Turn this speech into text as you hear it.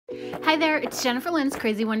Hi there, it's Jennifer Lynn's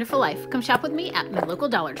Crazy Wonderful Life. Come shop with me at my local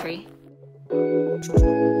Dollar Tree.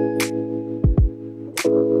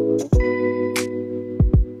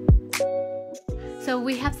 So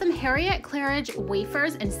we have some Harriet Claridge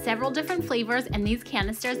wafers in several different flavors, and these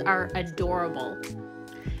canisters are adorable.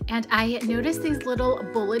 And I noticed these little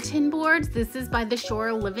bulletin boards. This is by the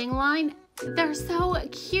Shore Living line. They're so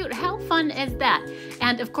cute. How fun is that?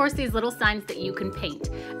 And of course, these little signs that you can paint.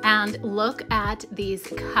 And look at these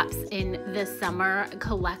cups in the summer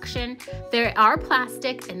collection. They are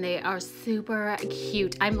plastic and they are super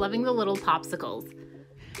cute. I'm loving the little popsicles.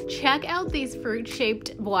 Check out these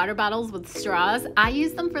fruit-shaped water bottles with straws. I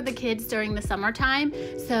use them for the kids during the summertime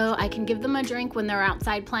so I can give them a drink when they're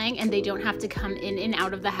outside playing and they don't have to come in and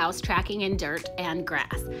out of the house tracking in dirt and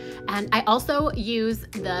grass. And I also use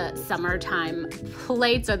the summertime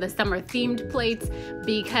plates or the summer-themed plates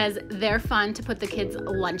because they're fun to put the kids'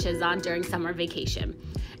 lunches on during summer vacation.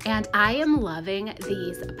 And I am loving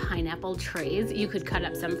these pineapple trays. You could cut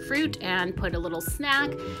up some fruit and put a little snack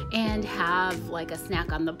and have like a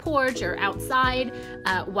snack on the porch or outside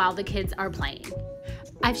while the kids are playing.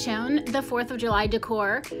 I've shown the 4th of July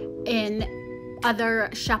decor in other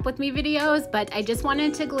Shop With Me videos, but I just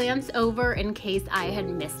wanted to glance over in case I had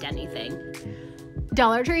missed anything.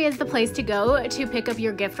 Dollar Tree is the place to go to pick up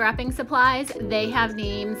your gift wrapping supplies. They have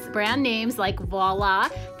names, brand names like Voila.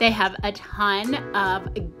 They have a ton of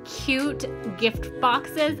cute gift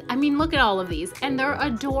boxes. I mean, look at all of these, and they're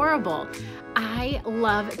adorable. I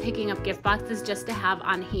love picking up gift boxes just to have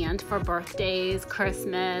on hand for birthdays,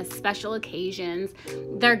 Christmas, special occasions.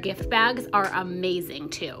 Their gift bags are amazing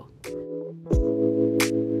too.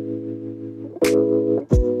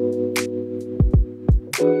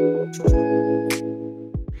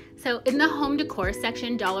 So in the home decor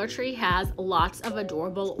section, Dollar Tree has lots of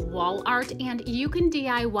adorable wall art, and you can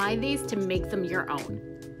DIY these to make them your own.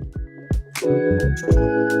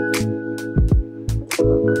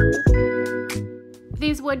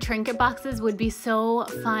 These wood trinket boxes would be so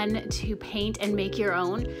fun to paint and make your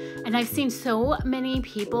own. And I've seen so many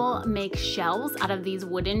people make shelves out of these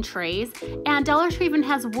wooden trays. And Dollar Tree even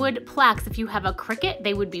has wood plaques. If you have a Cricut,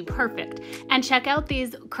 they would be perfect. And check out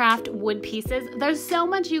these craft wood pieces. There's so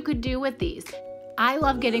much you could do with these. I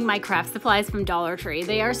love getting my craft supplies from Dollar Tree.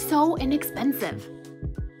 They are so inexpensive.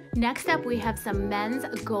 Next up, we have some men's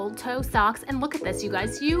gold toe socks, and look at this, you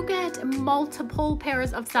guys. You get multiple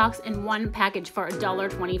pairs of socks in one package for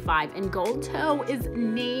 $1.25, and gold toe is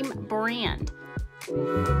name brand.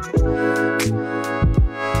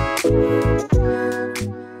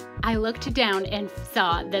 I looked down and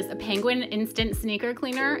saw this Penguin Instant Sneaker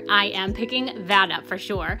Cleaner. I am picking that up for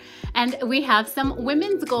sure. And we have some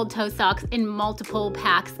women's gold toe socks in multiple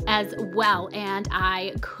packs as well, and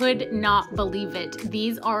I could not believe it.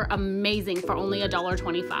 These are amazing for only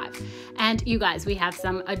 $1.25. And you guys, we have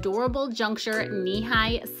some adorable juncture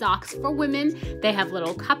knee-high socks for women. They have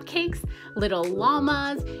little cupcakes, little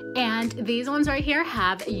llamas, and these ones right here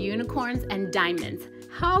have unicorns and diamonds.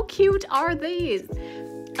 How cute are these?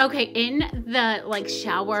 Okay, in the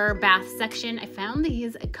shower bath section, I found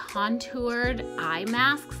these contoured eye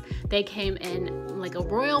masks. They came in like a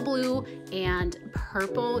royal blue and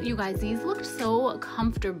purple. You guys, these looked so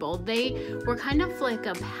comfortable. They were kind of like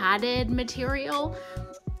a padded material.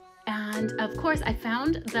 And of course, I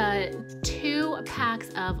found the 2 packs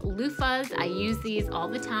of loofahs. I use these all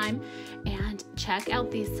the time. And check out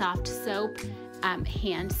these soft soap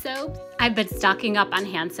hand soap. I've been stocking up on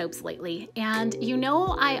hand soaps lately, and you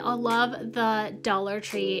know I love the Dollar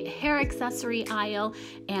Tree hair accessory aisle,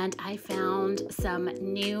 and I found some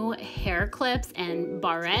new hair clips and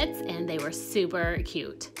barrettes, and they were super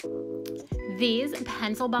cute. These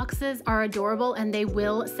pencil boxes are adorable and they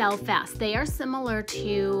will sell fast. They are similar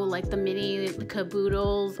to like the mini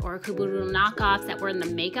caboodles or caboodle knockoffs that were in the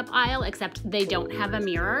makeup aisle, except they don't have a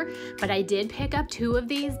mirror. But I did pick up 2 of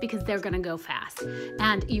these because they're gonna go fast.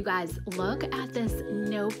 And you guys, look at this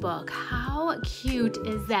notebook. How cute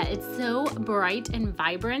is that? It's so bright and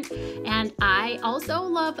vibrant. And I also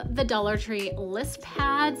love the Dollar Tree list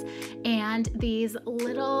pads and these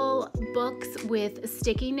little books with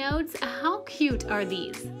sticky notes. How cute are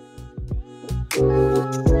these?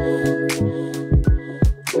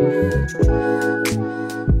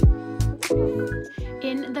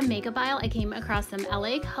 In the makeup aisle, I came across some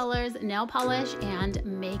LA Colors nail polish and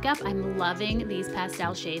makeup. I'm loving these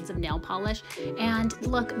pastel shades of nail polish. And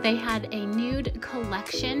look, they had a nude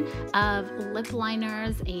collection of lip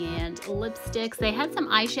liners and lipsticks. They had some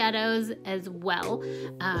eyeshadows as well.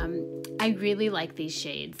 I really like these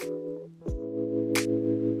shades.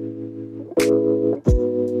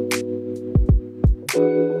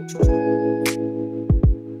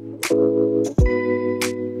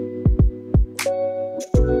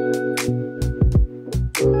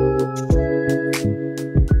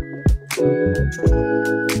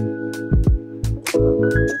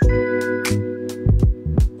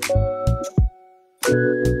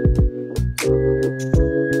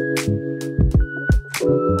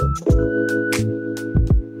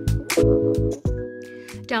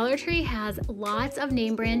 of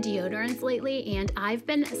name brand deodorants lately, and I've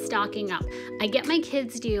been stocking up. I get my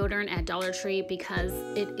kids deodorant at Dollar Tree because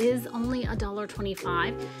it is only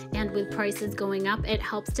 $1.25, and with prices going up, it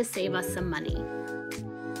helps to save us some money.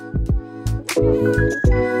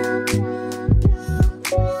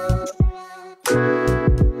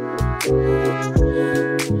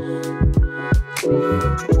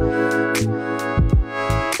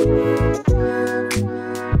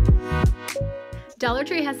 Dollar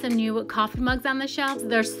Tree has some new coffee mugs on the shelves.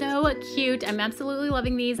 They're so cute. I'm absolutely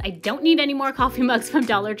loving these. I don't need any more coffee mugs from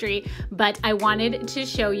Dollar Tree, but I wanted to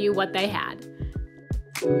show you what they had.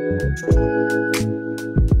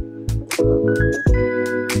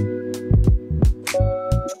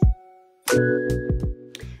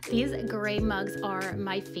 These gray mugs are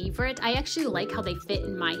my favorite. I actually like how they fit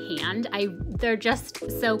in my hand. They're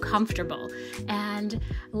just so comfortable. And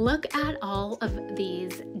look at all of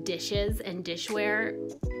these dishes and dishware.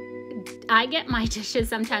 I get my dishes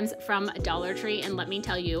sometimes from Dollar Tree, and let me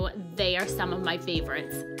tell you, they are some of my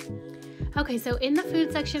favorites. Okay, so in the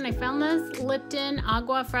food section, I found this Lipton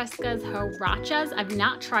Agua Frescas Hirachas. I've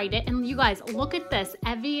not tried it, and you guys, look at this.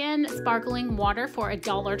 Evian sparkling water for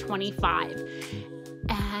 $1.25.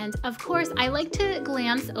 And of course, I like to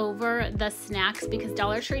glance over the snacks because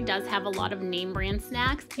Dollar Tree does have a lot of name brand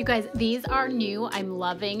snacks. You guys, these are new. I'm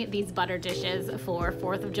loving these butter dishes for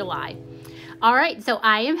 4th of July. All right, so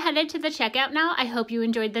I am headed to the checkout now. I hope you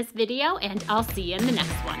enjoyed this video, and I'll see you in the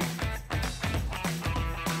next one.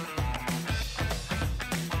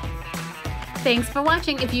 Thanks for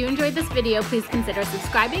watching. If you enjoyed this video, please consider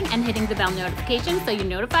subscribing and hitting the bell notification so you're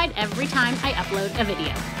notified every time I upload a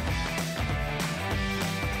video.